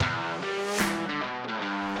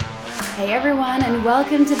Hey everyone, and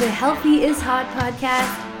welcome to the Healthy is Hot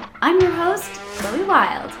podcast. I'm your host, Chloe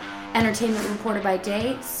Wild, entertainment reporter by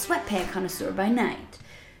day, sweatpant connoisseur by night.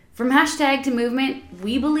 From hashtag to movement,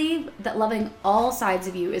 we believe that loving all sides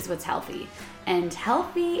of you is what's healthy, and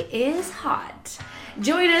healthy is hot.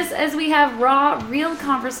 Join us as we have raw, real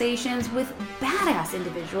conversations with badass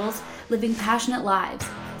individuals living passionate lives,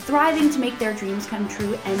 thriving to make their dreams come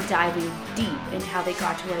true, and diving deep into how they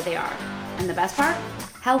got to where they are. And the best part?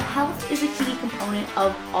 How health is a key component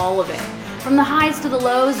of all of it. From the highs to the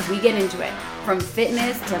lows, we get into it. From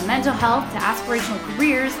fitness to mental health to aspirational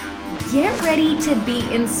careers, get ready to be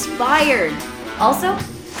inspired. Also,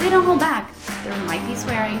 they don't hold back. There might be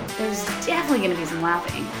swearing, there's definitely going to be some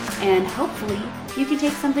laughing, and hopefully you can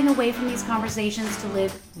take something away from these conversations to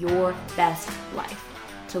live your best life.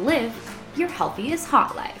 To live your healthiest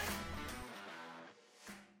hot life.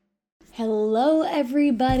 Hello,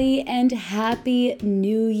 everybody, and Happy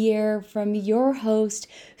New Year from your host,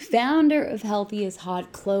 founder of Healthy is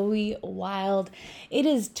Hot, Chloe Wild. It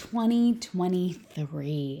is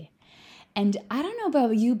 2023, and I don't know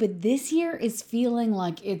about you, but this year is feeling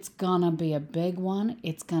like it's gonna be a big one.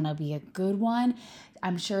 It's gonna be a good one.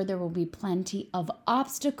 I'm sure there will be plenty of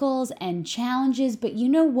obstacles and challenges, but you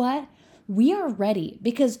know what? We are ready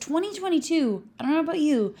because 2022, I don't know about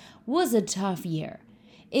you, was a tough year.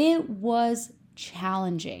 It was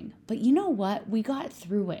challenging, but you know what? We got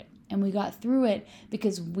through it, and we got through it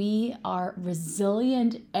because we are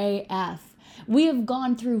resilient AF. We have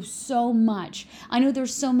gone through so much. I know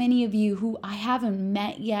there's so many of you who I haven't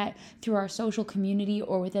met yet through our social community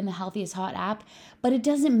or within the Healthy is Hot app, but it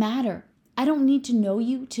doesn't matter. I don't need to know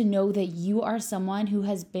you to know that you are someone who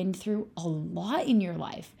has been through a lot in your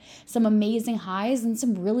life, some amazing highs and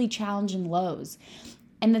some really challenging lows.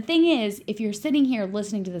 And the thing is, if you're sitting here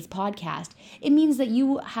listening to this podcast, it means that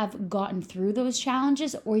you have gotten through those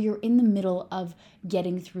challenges or you're in the middle of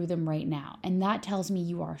getting through them right now. And that tells me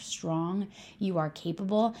you are strong, you are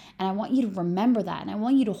capable, and I want you to remember that. And I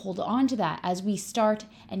want you to hold on to that as we start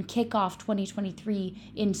and kick off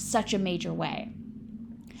 2023 in such a major way.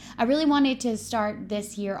 I really wanted to start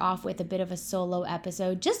this year off with a bit of a solo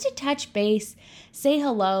episode just to touch base, say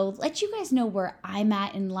hello, let you guys know where I'm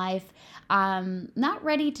at in life. Not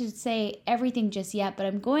ready to say everything just yet, but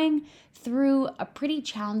I'm going through a pretty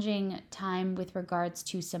challenging time with regards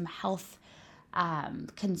to some health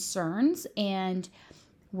concerns, and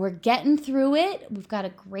we're getting through it. We've got a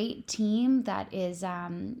great team that is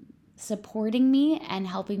supporting me and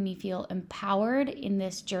helping me feel empowered in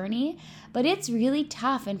this journey, but it's really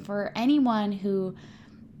tough. And for anyone who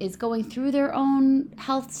is going through their own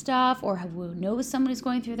health stuff or who knows someone who's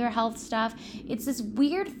going through their health stuff, it's this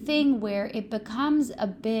weird thing where it becomes a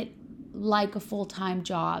bit like a full-time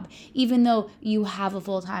job, even though you have a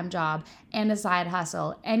full-time job and a side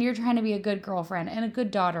hustle and you're trying to be a good girlfriend and a good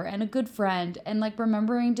daughter and a good friend and like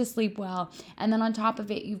remembering to sleep well. And then on top of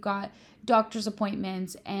it, you've got doctor's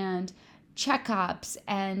appointments and checkups,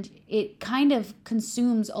 and it kind of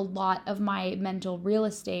consumes a lot of my mental real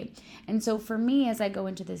estate. And so for me, as I go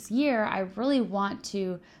into this year, I really want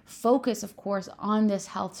to focus, of course, on this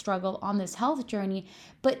health struggle, on this health journey,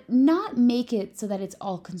 but not make it so that it's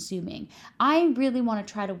all consuming. I really want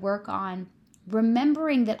to try to work on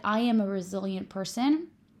remembering that I am a resilient person.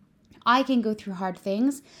 I can go through hard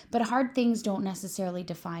things, but hard things don't necessarily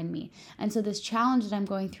define me. And so this challenge that I'm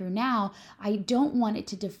going through now, I don't want it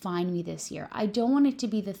to define me this year. I don't want it to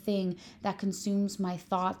be the thing that consumes my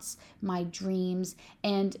thoughts, my dreams,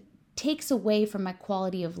 and takes away from my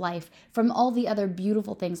quality of life, from all the other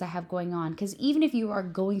beautiful things I have going on. Because even if you are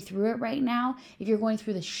going through it right now, if you're going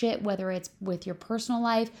through the shit, whether it's with your personal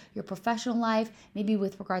life, your professional life, maybe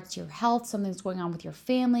with regards to your health, something's going on with your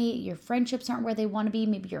family, your friendships aren't where they want to be,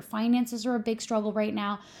 maybe your finances are a big struggle right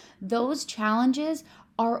now, those challenges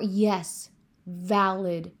are, yes,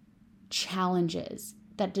 valid challenges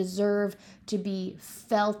that deserve to be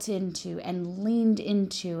felt into and leaned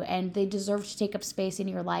into, and they deserve to take up space in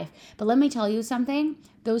your life. But let me tell you something,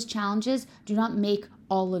 those challenges do not make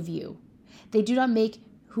all of you. They do not make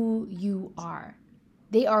who you are.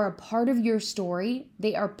 They are a part of your story.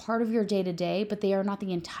 They are part of your day-to-day, but they are not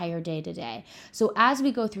the entire day-to-day. So as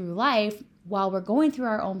we go through life, while we're going through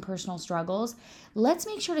our own personal struggles, let's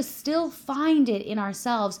make sure to still find it in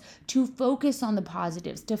ourselves to focus on the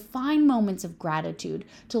positives, to find moments of gratitude,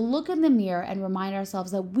 to look in the mirror and remind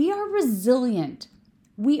ourselves that we are resilient,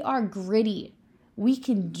 we are gritty, we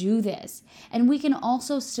can do this, and we can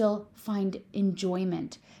also still find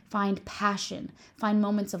enjoyment, find passion, find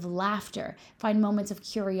moments of laughter, find moments of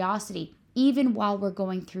curiosity, even while we're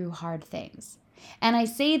going through hard things. And I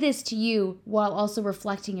say this to you while also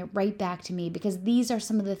reflecting it right back to me, because these are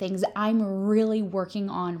some of the things I'm really working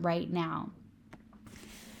on right now.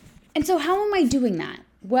 And so how am I doing that?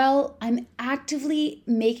 Well, I'm actively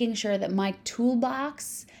making sure that my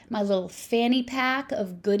toolbox, my little fanny pack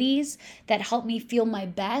of goodies that help me feel my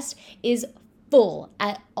best, is full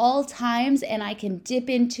at all times, and I can dip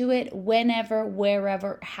into it whenever,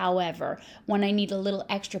 wherever, however, when I need a little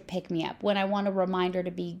extra pick-me-up, when I want a reminder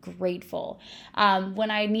to be grateful, when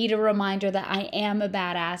I need a reminder that I am a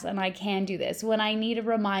badass and I can do this, when I need a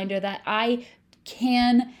reminder that I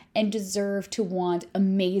can and deserve to want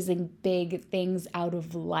amazing big things out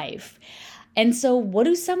of life. And so what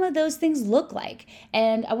do some of those things look like?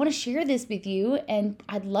 And I want to share this with you, and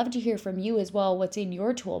I'd love to hear from you as well, what's in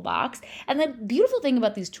your toolbox. And the beautiful thing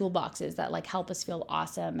about these toolboxes that like help us feel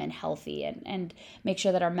awesome and healthy and make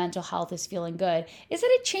sure that our mental health is feeling good is that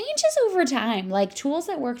it changes over time. Like tools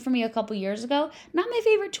that worked for me a couple years ago, not my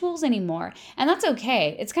favorite tools anymore. And that's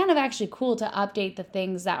okay. It's kind of actually cool to update the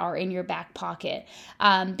things that are in your back pocket,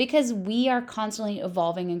 because we are constantly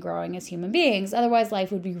evolving and growing as human beings. Otherwise,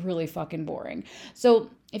 life would be really fucking boring. So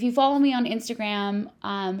if you follow me on Instagram,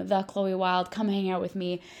 the Chloe Wild, come hang out with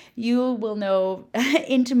me. You will know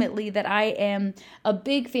intimately that I am a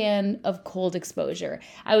big fan of cold exposure.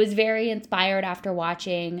 I was very inspired after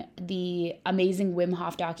watching the amazing Wim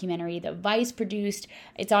Hof documentary that Vice produced.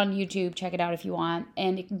 It's on YouTube. Check it out if you want.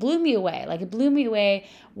 And it blew me away. Like, it blew me away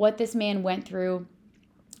what this man went through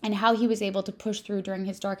and how he was able to push through during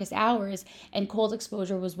his darkest hours. And cold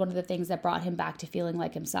exposure was one of the things that brought him back to feeling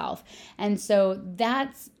like himself. And so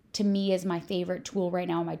that's, to me, is my favorite tool right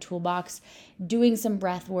now in my toolbox. Doing some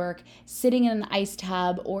breath work, sitting in an ice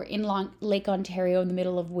tub or in Lake Ontario in the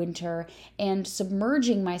middle of winter and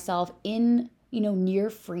submerging myself in, near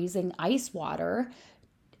freezing ice water,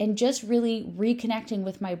 and just really reconnecting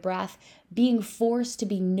with my breath, being forced to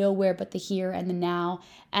be nowhere but the here and the now.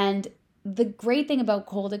 And the great thing about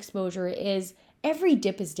cold exposure is every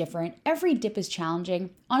dip is different. Every dip is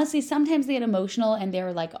challenging. Honestly, sometimes they get emotional and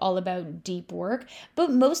they're like all about deep work.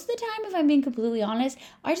 But most of the time, if I'm being completely honest,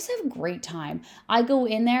 I just have a great time. I go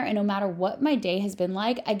in there and no matter what my day has been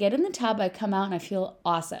like, I get in the tub, I come out and I feel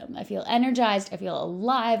awesome. I feel energized. I feel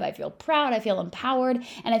alive. I feel proud. I feel empowered.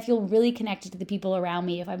 And I feel really connected to the people around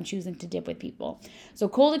me if I'm choosing to dip with people. So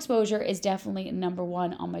cold exposure is definitely number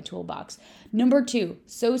one on my toolbox. Number two,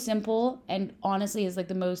 so simple and honestly is like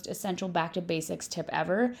the most essential back to basics tip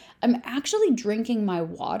ever. I'm actually drinking my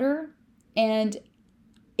water and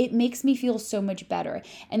it makes me feel so much better.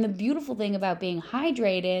 And the beautiful thing about being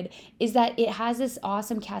hydrated is that it has this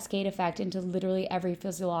awesome cascade effect into literally every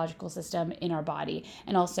physiological system in our body.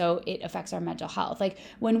 And also it affects our mental health. Like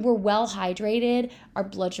when we're well hydrated, our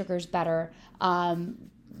blood sugar is better,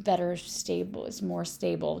 stable, it's more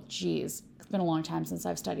stable. Geez, it's been a long time since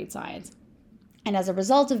I've studied science. And as a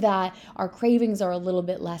result of that, our cravings are a little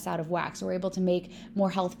bit less out of whack. So we're able to make more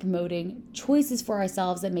health promoting choices for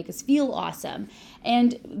ourselves that make us feel awesome.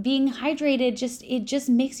 And being hydrated, it just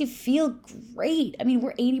makes you feel great. I mean,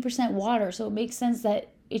 we're 80% water, so it makes sense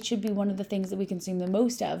that it should be one of the things that we consume the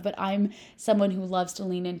most of. But I'm someone who loves to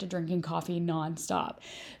lean into drinking coffee nonstop.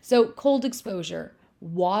 So cold exposure,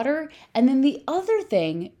 water, and then the other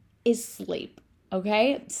thing is sleep.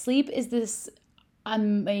 Okay? Sleep is this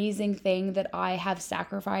amazing thing that I have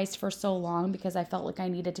sacrificed for so long because I felt like I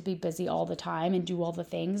needed to be busy all the time and do all the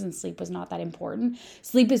things, and sleep was not that important.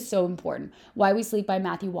 Sleep is so important. Why We Sleep by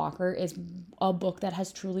Matthew Walker is a book that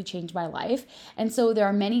has truly changed my life. And so there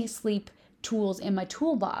are many sleep tools in my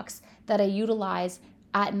toolbox that I utilize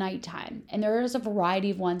at nighttime. And there is a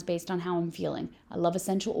variety of ones based on how I'm feeling. I love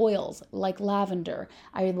essential oils like lavender.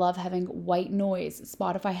 I love having white noise.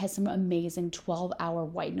 Spotify has some amazing 12-hour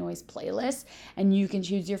white noise playlists, and you can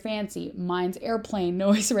choose your fancy. Mine's airplane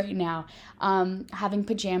noise right now. Having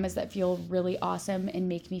pajamas that feel really awesome and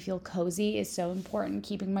make me feel cozy is so important.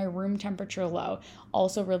 Keeping my room temperature low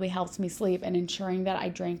also really helps me sleep, and ensuring that I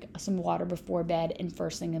drink some water before bed and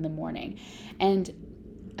first thing in the morning. And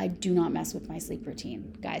I do not mess with my sleep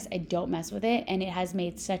routine, guys. I don't mess with it, and it has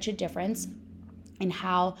made such a difference in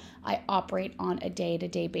how I operate on a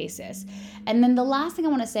day-to-day basis. And then the last thing I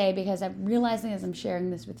want to say, because I'm realizing as I'm sharing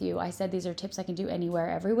this with you, I said these are tips I can do anywhere,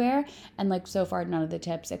 everywhere, and like so far none of the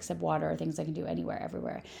tips except water are things I can do anywhere,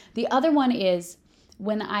 everywhere. The other one is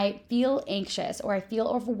when I feel anxious or I feel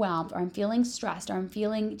overwhelmed or I'm feeling stressed or I'm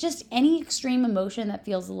feeling just any extreme emotion that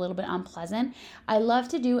feels a little bit unpleasant, I love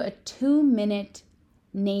to do a 2-minute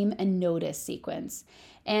name and notice sequence.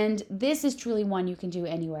 And this is truly one you can do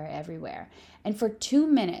anywhere, everywhere. And for 2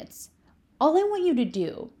 minutes, all I want you to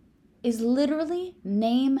do is literally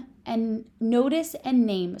notice and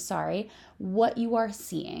name, what you are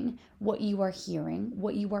seeing, what you are hearing,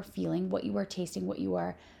 what you are feeling, what you are tasting, what you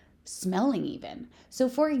are smelling even. So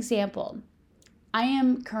for example, I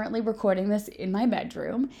am currently recording this in my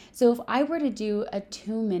bedroom. So if I were to do a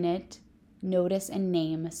 2-minute notice and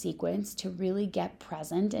name sequence to really get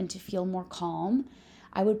present and to feel more calm,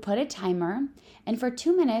 I would put a timer, and for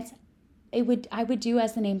 2 minutes, I would do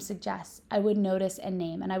as the name suggests. I would notice and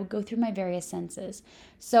name, and I would go through my various senses.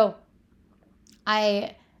 So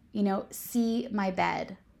I, see my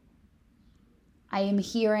bed. I am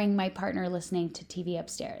hearing my partner listening to TV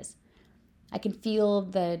upstairs. I can feel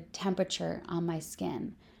the temperature on my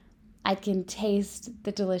skin. I can taste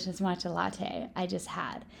the delicious matcha latte I just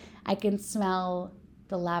had. I can smell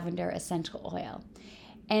the lavender essential oil.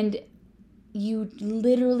 And you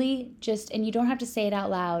literally and you don't have to say it out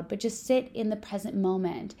loud, but just sit in the present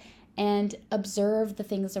moment and observe the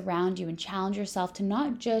things around you and challenge yourself to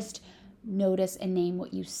not just notice and name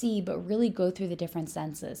what you see, but really go through the different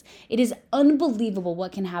senses. It is unbelievable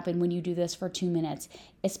what can happen when you do this for 2 minutes,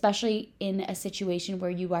 especially in a situation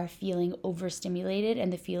where you are feeling overstimulated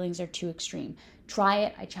and the feelings are too extreme. Try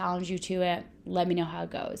it. I challenge you to it. Let me know how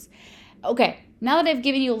it goes. Okay, now that I've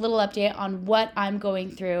given you a little update on what I'm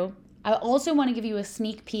going through, I also want to give you a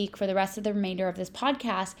sneak peek for the rest of the remainder of this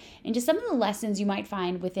podcast into some of the lessons you might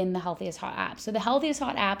find within the Healthiest Hot app. So the Healthiest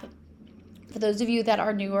Hot app, for those of you that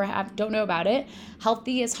are new or don't know about it,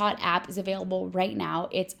 Healthiest Hot app is available right now.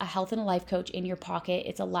 It's a health and a life coach in your pocket.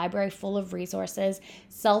 It's a library full of resources,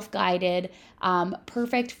 self-guided,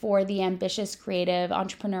 perfect for the ambitious, creative,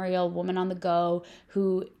 entrepreneurial woman on the go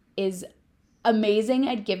who is amazing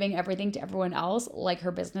at giving everything to everyone else, like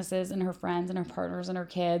her businesses and her friends and her partners and her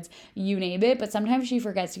kids, you name it. But sometimes she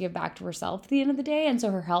forgets to give back to herself at the end of the day. And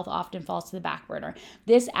so her health often falls to the back burner.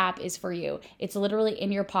 This app is for you. It's literally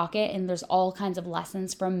in your pocket, and there's all kinds of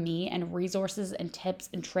lessons from me and resources and tips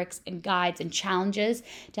and tricks and guides and challenges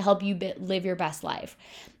to help you live your best life.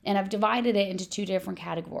 And I've divided it into 2 different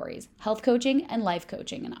categories: health coaching and life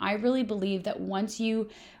coaching. And I really believe that once you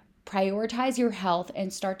prioritize your health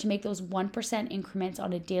and start to make those 1% increments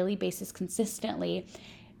on a daily basis consistently,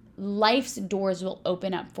 life's doors will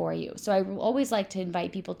open up for you. So I always like to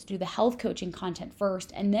invite people to do the health coaching content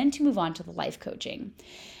first and then to move on to the life coaching.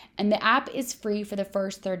 And the app is free for the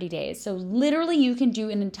first 30 days. So literally you can do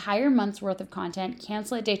an entire month's worth of content,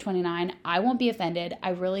 cancel at day 29. I won't be offended. I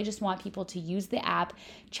really just want people to use the app,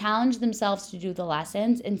 challenge themselves to do the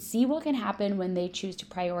lessons, and see what can happen when they choose to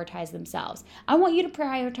prioritize themselves. I want you to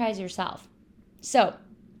prioritize yourself. So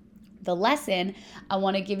the lesson I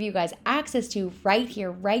want to give you guys access to right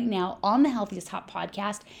here, right now on the Healthiest Hot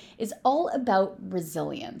podcast is all about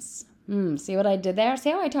resilience. See what I did there? See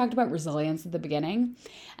how I talked about resilience at the beginning?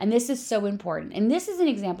 And this is so important. And this is an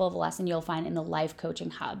example of a lesson you'll find in the Life Coaching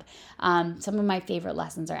Hub. Some of my favorite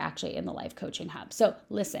lessons are actually in the Life Coaching Hub. So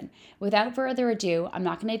listen, without further ado, I'm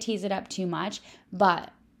not going to tease it up too much,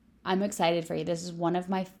 but I'm excited for you. This is one of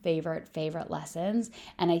my favorite lessons.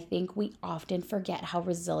 And I think we often forget how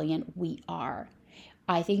resilient we are.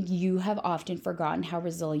 I think you have often forgotten how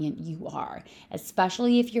resilient you are,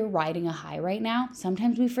 especially if you're riding a high right now.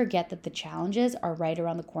 Sometimes we forget that the challenges are right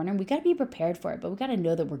around the corner and we got to be prepared for it, but we got to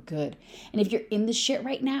know that we're good. And if you're in the shit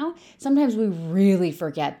right now, sometimes we really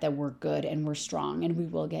forget that we're good and we're strong and we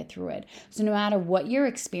will get through it. So no matter what you're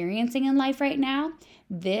experiencing in life right now,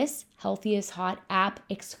 this Healthiest Hot app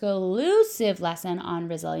exclusive lesson on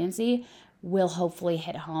resiliency will hopefully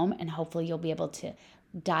hit home, and hopefully you'll be able to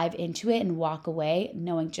dive into it and walk away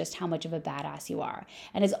knowing just how much of a badass you are.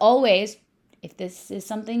 And as always, if this is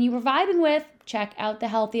something you were vibing with, check out the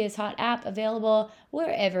Healthiest Hot app, available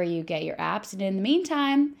wherever you get your apps. And in the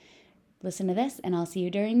meantime, listen to this, and I'll see you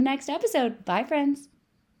during the next episode. Bye, friends.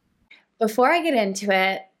 Before I get into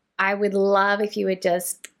it, I would love if you would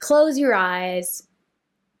just close your eyes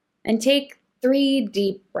and take 3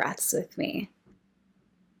 deep breaths with me.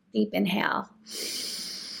 Deep inhale.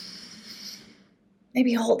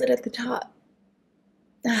 Maybe hold it at the top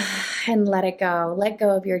and let it go. Let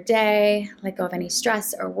go of your day. Let go of any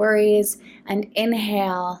stress or worries. And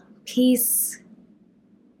inhale peace,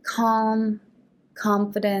 calm,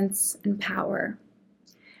 confidence, and power.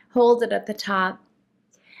 Hold it at the top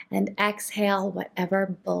and exhale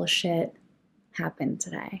whatever bullshit happened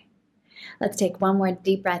today. Let's take one more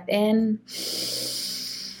deep breath in.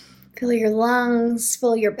 Fill your lungs,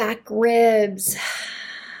 fill your back ribs,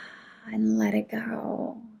 and let it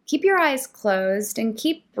go. Keep your eyes closed and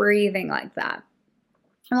keep breathing like that.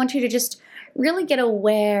 I want you to just really get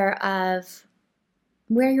aware of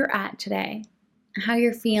where you're at today, how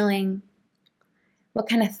you're feeling, What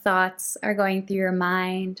kind of thoughts are going through your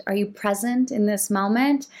mind? Are you present in this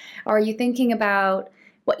moment? Or are you thinking about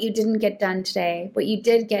what you didn't get done today, what you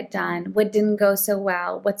did get done, what didn't go so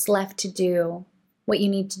well, what's left to do, what you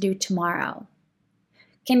need to do tomorrow?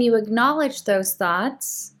 Can you acknowledge those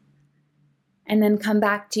thoughts and then come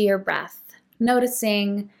back to your breath,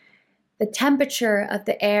 noticing the temperature of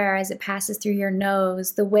the air as it passes through your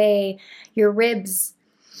nose, the way your ribs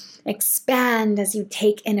expand as you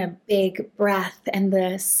take in a big breath, and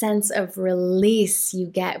the sense of release you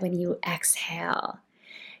get when you exhale.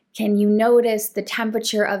 Can you notice the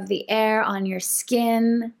temperature of the air on your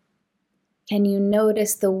skin? Can you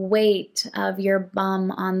notice the weight of your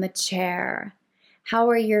bum on the chair? How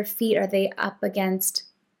are your feet? Are they up against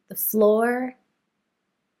the floor,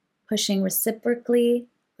 pushing reciprocally,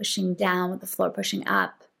 pushing down with the floor, pushing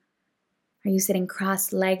up? Are you sitting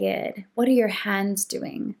cross-legged? What are your hands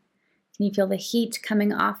doing? Can you feel the heat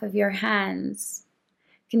coming off of your hands?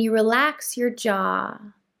 Can you relax your jaw?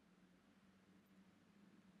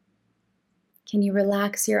 Can you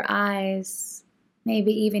relax your eyes,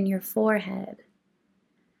 maybe even your forehead?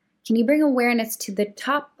 Can you bring awareness to the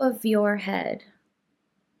top of your head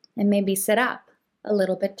and maybe sit up a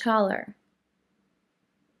little bit taller?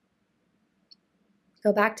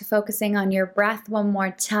 Go back to focusing on your breath one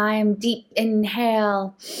more time. Deep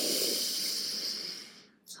inhale.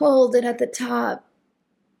 Hold it at the top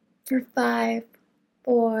for 5,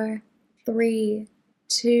 4, 3,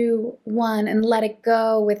 2, 1, and let it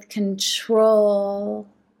go with control.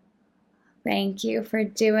 Thank you for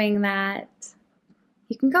doing that.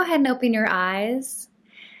 You can go ahead and open your eyes.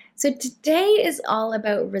 So today is all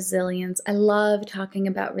about resilience. I love talking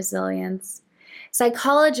about resilience.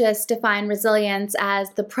 Psychologists define resilience as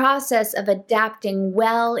the process of adapting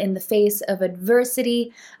well in the face of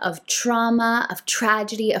adversity, of trauma, of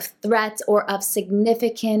tragedy, of threats, or of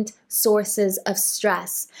significant sources of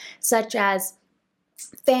stress, such as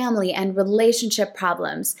family and relationship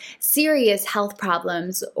problems, serious health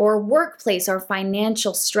problems, or workplace or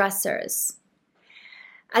financial stressors.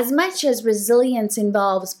 As much as resilience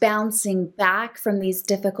involves bouncing back from these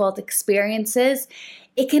difficult experiences,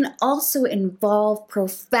 it can also involve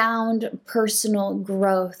profound personal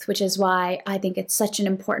growth, which is why I think it's such an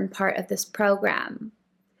important part of this program.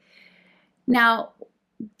 Now,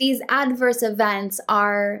 these adverse events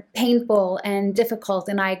are painful and difficult,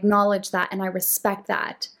 and I acknowledge that and I respect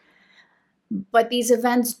that. But these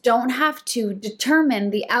events don't have to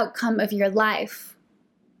determine the outcome of your life.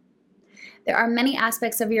 There are many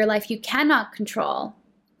aspects of your life you cannot control,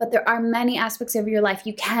 but there are many aspects of your life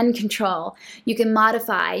you can control, you can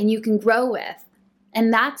modify, and you can grow with.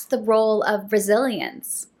 And that's the role of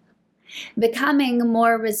resilience. Becoming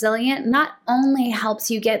more resilient not only helps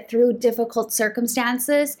you get through difficult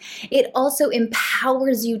circumstances, it also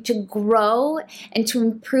empowers you to grow and to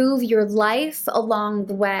improve your life along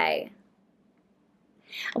the way.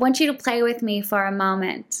 I want you to play with me for a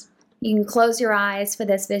moment. You can close your eyes for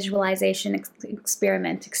this visualization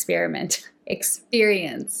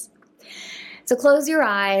experience. So close your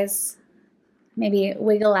eyes, maybe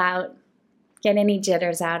wiggle out, get any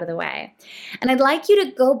jitters out of the way. And I'd like you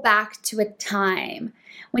to go back to a time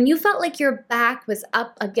when you felt like your back was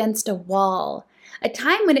up against a wall, a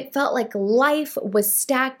time when it felt like life was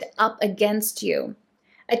stacked up against you,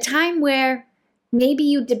 a time where maybe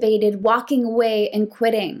you debated walking away and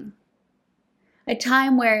quitting, a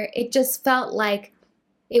time where it just felt like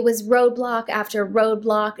it was roadblock after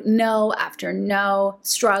roadblock, no after no,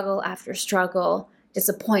 struggle after struggle,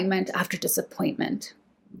 disappointment after disappointment.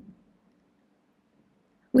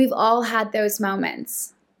 We've all had those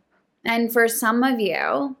moments. And for some of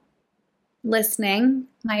you listening,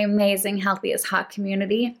 my amazing Healthy as Hot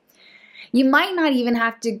community, you might not even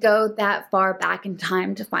have to go that far back in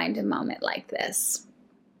time to find a moment like this.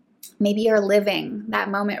 Maybe you're living that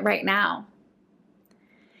moment right now.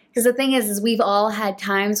 Because the thing is we've all had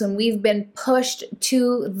times when we've been pushed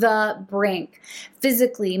to the brink,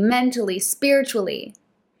 physically, mentally, spiritually.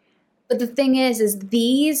 But the thing is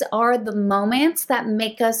these are the moments that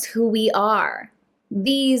make us who we are.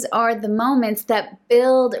 These are the moments that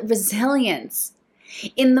build resilience.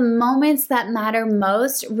 In the moments that matter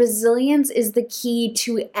most, resilience is the key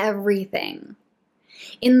to everything.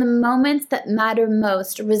 In the moments that matter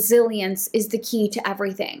most, resilience is the key to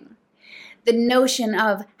everything. The notion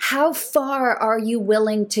of how far are you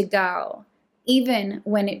willing to go, even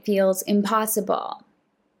when it feels impossible.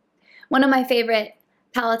 One of my favorite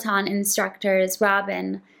Peloton instructors,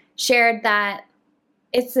 Robin, shared that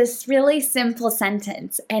it's this really simple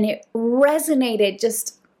sentence, and it resonated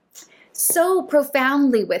just so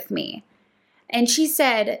profoundly with me. And she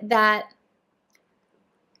said that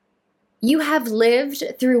You have lived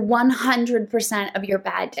through 100% of your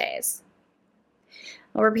bad days.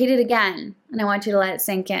 I'll repeat it again, and I want you to let it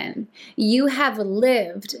sink in. You have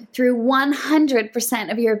lived through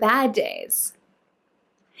 100% of your bad days.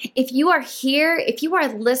 If you are here, if you are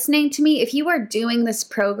listening to me, if you are doing this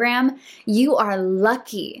program, you are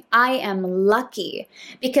lucky. I am lucky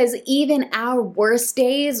because even our worst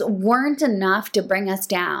days weren't enough to bring us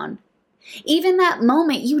down. Even that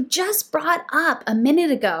moment you just brought up a minute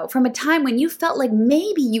ago from a time when you felt like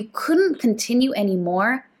maybe you couldn't continue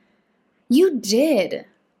anymore, you did.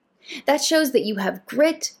 That shows that you have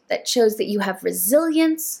grit. That shows that you have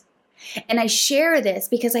resilience. And I share this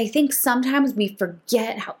because I think sometimes we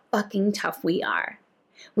forget how fucking tough we are.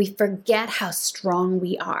 We forget how strong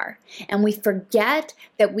we are. And we forget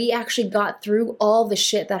that we actually got through all the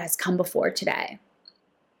shit that has come before today.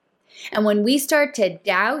 And when we start to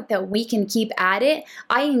doubt that we can keep at it,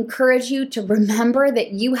 I encourage you to remember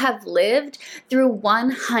that you have lived through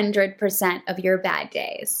 100% of your bad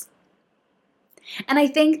days. And I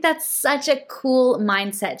think that's such a cool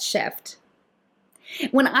mindset shift.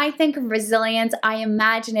 When I think of resilience, I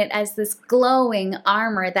imagine it as this glowing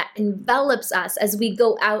armor that envelops us as we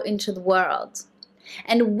go out into the world.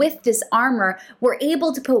 And with this armor, we're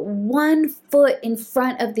able to put one foot in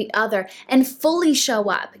front of the other and fully show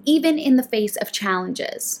up, even in the face of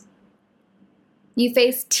challenges. You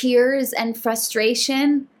face tears and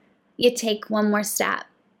frustration, you take one more step.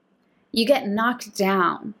 You get knocked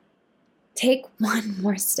down. Take one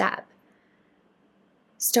more step.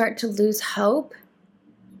 Start to lose hope.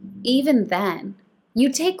 Even then, you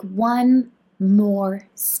take one more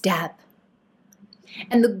step.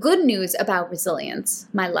 And the good news about resilience,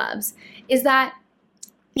 my loves, is that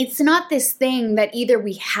it's not this thing that either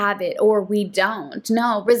we have it or we don't.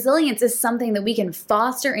 No, resilience is something that we can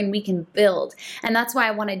foster and we can build. And that's why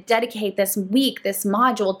I want to dedicate this week, this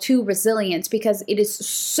module to resilience, because it is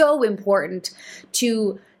so important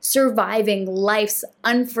to surviving life's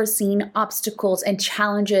unforeseen obstacles and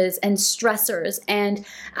challenges and stressors and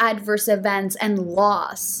adverse events and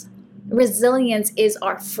loss. Resilience is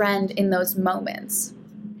our friend in those moments.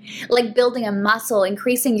 Like building a muscle,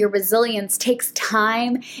 increasing your resilience takes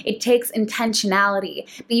time, it takes intentionality.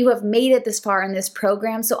 But you have made it this far in this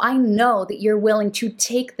program, so I know that you're willing to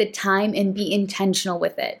take the time and be intentional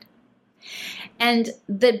with it. And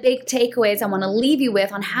the big takeaways I want to leave you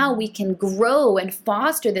with on how we can grow and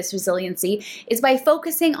foster this resiliency is by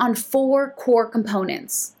focusing on 4 core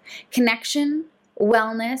components: connection,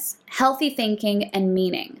 wellness, healthy thinking, and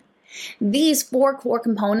meaning. These 4 core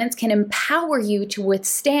components can empower you to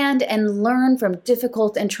withstand and learn from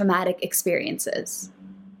difficult and traumatic experiences.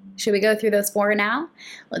 Should we go through those 4 now?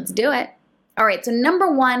 Let's do it. All right, so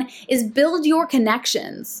number 1 is build your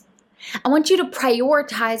connections. I want you to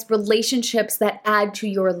prioritize relationships that add to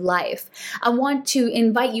your life. I want to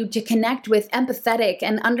invite you to connect with empathetic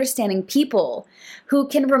and understanding people who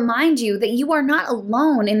can remind you that you are not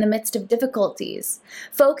alone in the midst of difficulties.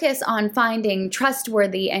 Focus on finding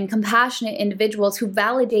trustworthy and compassionate individuals who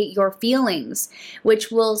validate your feelings, which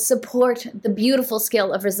will support the beautiful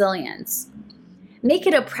skill of resilience. Make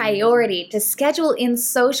it a priority to schedule in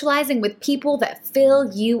socializing with people that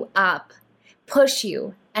fill you up, push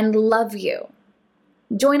you, and love you.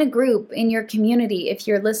 Join a group in your community if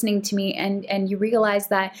you're listening to me and you realize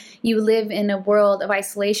that you live in a world of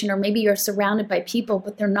isolation, or maybe you're surrounded by people,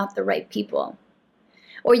 but they're not the right people.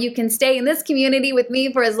 Or you can stay in this community with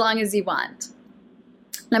me for as long as you want.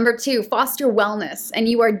 Number 2, foster wellness. And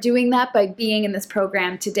you are doing that by being in this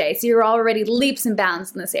program today. So you're already leaps and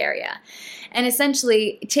bounds in this area. And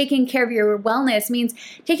essentially, taking care of your wellness means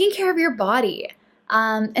taking care of your body.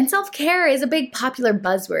 And self-care is a big popular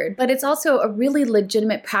buzzword, but it's also a really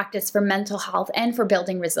legitimate practice for mental health and for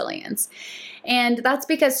building resilience. And that's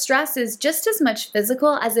because stress is just as much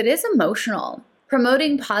physical as it is emotional.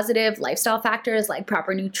 Promoting positive lifestyle factors like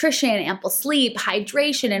proper nutrition, ample sleep,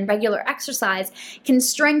 hydration, and regular exercise can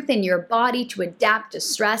strengthen your body to adapt to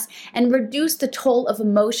stress and reduce the toll of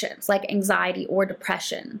emotions like anxiety or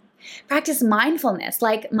depression. Practice mindfulness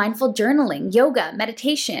like mindful journaling, yoga,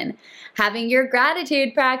 meditation. Having your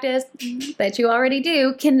gratitude practice that you already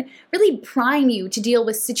do can really prime you to deal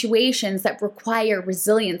with situations that require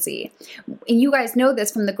resiliency. And you guys know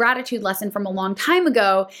this from the gratitude lesson from a long time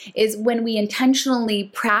ago, is when we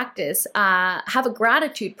intentionally practice, have a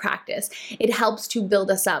gratitude practice, it helps to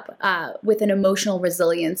build us up with an emotional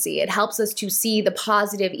resiliency. It helps us to see the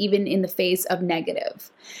positive even in the face of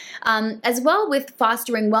negative. As well with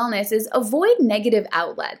fostering wellness is avoid negative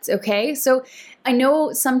outlets, okay? So I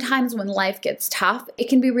know sometimes when life gets tough, it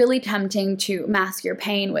can be really tempting to mask your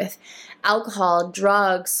pain with alcohol,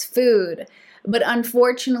 drugs, food. But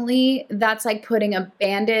unfortunately, that's like putting a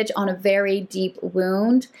bandage on a very deep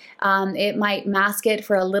wound. It might mask it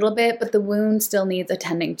for a little bit, but the wound still needs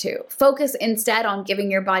attending to. Focus instead on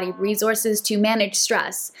giving your body resources to manage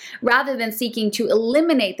stress, rather than seeking to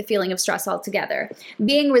eliminate the feeling of stress altogether.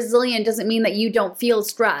 Being resilient doesn't mean that you don't feel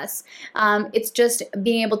stress. It's just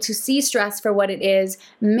being able to see stress for what it is,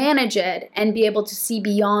 manage it, and be able to see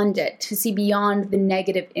beyond it, to see beyond the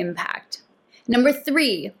negative impact. Number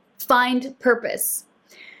 3, find purpose.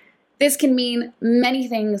 This can mean many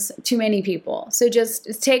things to many people. So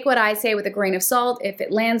just take what I say with a grain of salt. If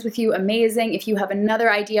it lands with you, amazing. If you have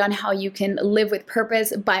another idea on how you can live with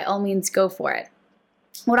purpose, by all means, go for it.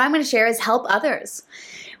 What I'm going to share is help others.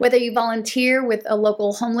 Whether you volunteer with a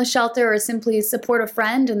local homeless shelter or simply support a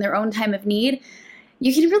friend in their own time of need,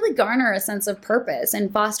 you can really garner a sense of purpose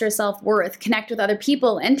and foster self-worth, connect with other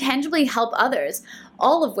people, and tangibly help others,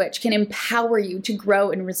 all of which can empower you to grow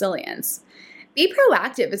in resilience. Be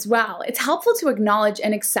proactive as well. It's helpful to acknowledge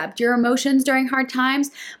and accept your emotions during hard times,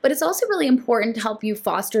 but it's also really important to help you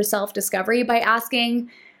foster self-discovery by asking,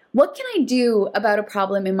 what can I do about a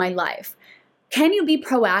problem in my life? Can you be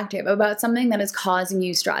proactive about something that is causing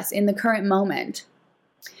you stress in the current moment?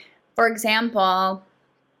 For example,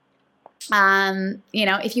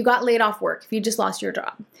 if you got laid off work, if you just lost your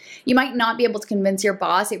job, you might not be able to convince your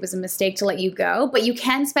boss it was a mistake to let you go, but you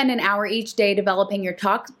can spend an hour each day developing your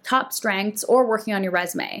top strengths or working on your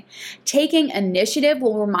resume. Taking initiative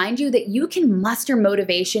will remind you that you can muster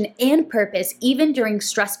motivation and purpose even during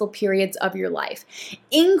stressful periods of your life,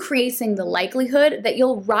 increasing the likelihood that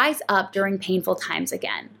you'll rise up during painful times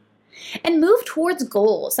again. And move towards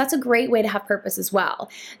goals. That's a great way to have purpose as well.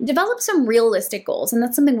 Develop some realistic goals, and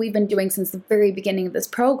that's something we've been doing since the very beginning of this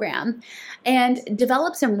program. And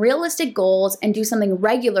develop some realistic goals and do something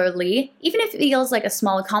regularly, even if it feels like a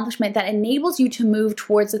small accomplishment that enables you to move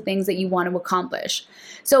towards the things that you want to accomplish.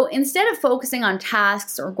 So instead of focusing on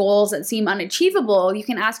tasks or goals that seem unachievable, you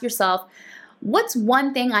can ask yourself, what's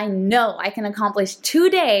one thing I know I can accomplish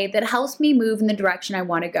today that helps me move in the direction I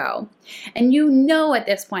want to go? And at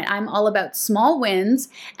this point, I'm all about small wins,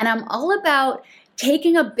 and I'm all about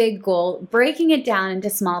taking a big goal, breaking it down into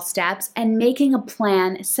small steps, and making a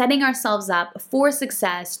plan, setting ourselves up for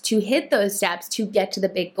success to hit those steps to get to the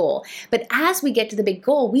big goal. But as we get to the big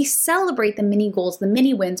goal, we celebrate the mini goals, the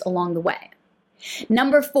mini wins along the way.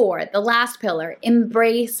 Number 4, the last pillar,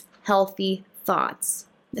 embrace healthy thoughts.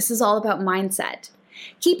 This is all about mindset.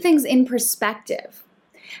 Keep things in perspective.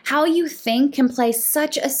 How you think can play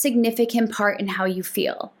such a significant part in how you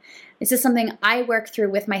feel. This is something I work through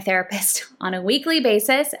with my therapist on a weekly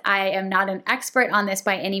basis. I am not an expert on this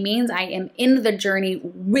by any means. I am in the journey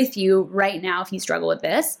with you right now if you struggle with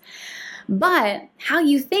this. But how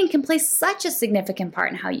you think can play such a significant part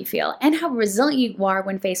in how you feel and how resilient you are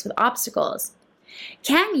when faced with obstacles.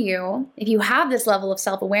 Can you, if you have this level of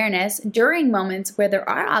self-awareness during moments where there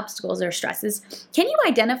are obstacles or stresses, can you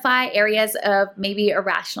identify areas of maybe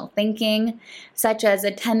irrational thinking, such as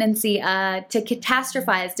a tendency to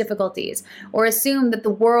catastrophize difficulties or assume that the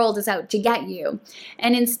world is out to get you,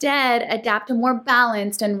 and instead adapt to more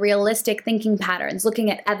balanced and realistic thinking patterns,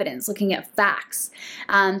 looking at evidence, looking at facts?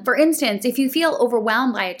 For instance, if you feel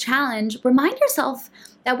overwhelmed by a challenge, remind yourself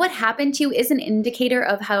that what happened to you is an indicator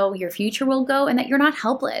of how your future will go and that you're not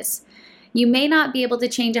helpless. You may not be able to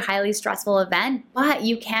change a highly stressful event, but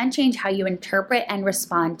you can change how you interpret and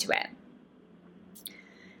respond to it.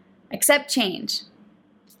 Accept change.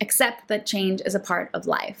 Accept that change is a part of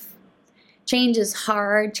life. Change is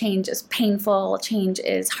hard, change is painful, change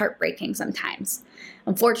is heartbreaking sometimes.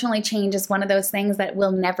 Unfortunately, change is one of those things that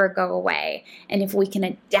will never go away. And if we can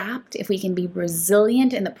adapt, if we can be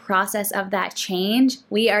resilient in the process of that change,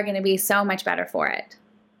 we are going to be so much better for it.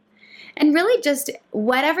 And really just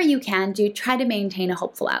whatever you can do, try to maintain a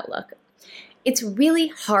hopeful outlook. It's really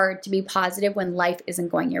hard to be positive when life isn't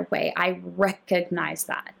going your way. I recognize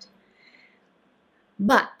that.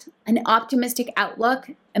 But an optimistic outlook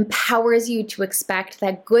empowers you to expect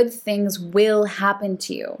that good things will happen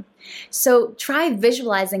to you. So try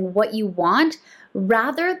visualizing what you want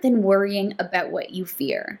rather than worrying about what you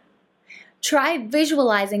fear. Try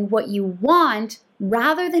visualizing what you want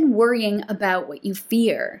rather than worrying about what you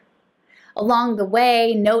fear. Along the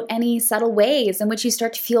way, note any subtle ways in which you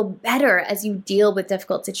start to feel better as you deal with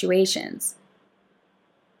difficult situations.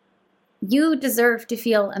 You deserve to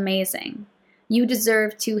feel amazing. You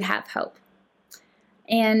deserve to have hope.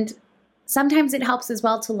 And sometimes it helps as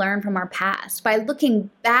well to learn from our past. By looking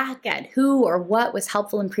back at who or what was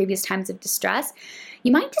helpful in previous times of distress,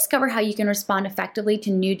 you might discover how you can respond effectively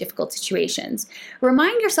to new difficult situations.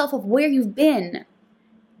 Remind yourself of where you've been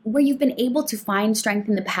where you've been able to find strength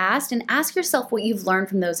in the past, and ask yourself what you've learned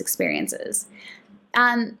from those experiences.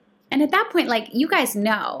 And at that point, like, you guys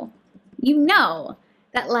know,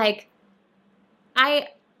 that like,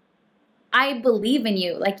 I believe in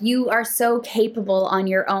you. Like, you are so capable on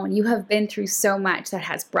your own. You have been through so much that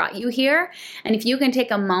has brought you here. And if you can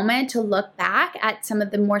take a moment to look back at some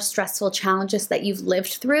of the more stressful challenges that you've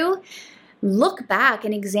lived through, look back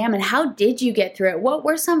and examine, how did you get through it? What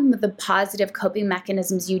were some of the positive coping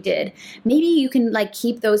mechanisms you did? Maybe you can like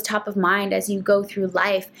keep those top of mind as you go through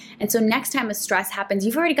life. And so next time a stress happens,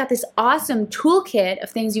 you've already got this awesome toolkit of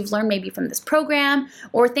things you've learned maybe from this program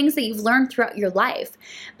or things that you've learned throughout your life.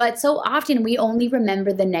 But so often we only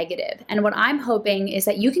remember the negative. And what I'm hoping is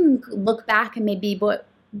that you can look back and maybe what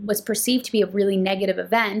was perceived to be a really negative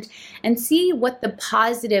event and see what the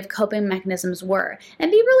positive coping mechanisms were, and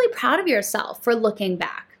be really proud of yourself for looking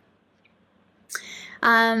back.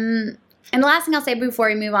 And the last thing I'll say before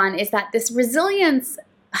we move on is that this resilience,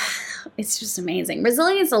 it's just amazing.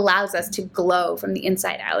 Resilience allows us to glow from the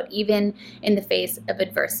inside out, even in the face of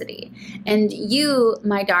adversity. And you,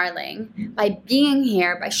 my darling, by being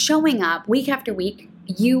here, by showing up week after week,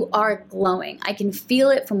 you are glowing. I can feel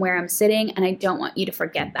it from where I'm sitting, and I don't want you to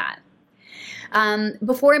forget that.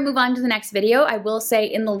 Before I move on to the next video, I will say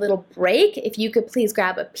in the little break, if you could please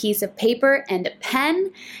grab a piece of paper and a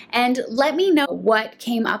pen and let me know what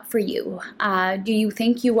came up for you. Do you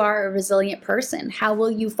think you are a resilient person? How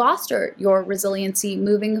will you foster your resiliency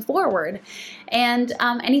moving forward? And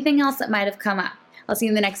anything else that might have come up. I'll see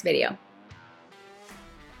you in the next video.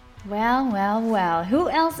 Well. Who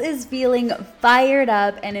else is feeling fired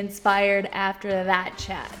up and inspired after that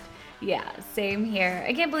chat? Yeah, same here.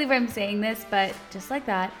 I can't believe I'm saying this, but just like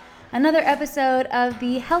that, another episode of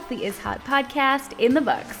the Healthy is Hot podcast in the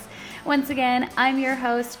books. Once again, I'm your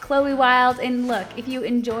host, Chloe Wild, and look, if you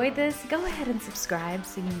enjoyed this, go ahead and subscribe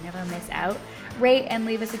so you never miss out. Rate and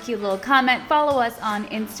leave us a cute little comment. Follow us on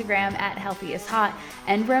Instagram at Healthy is Hot.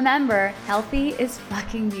 And remember, healthy is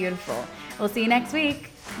fucking beautiful. We'll see you next week.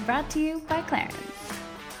 Brought to you by Clarence.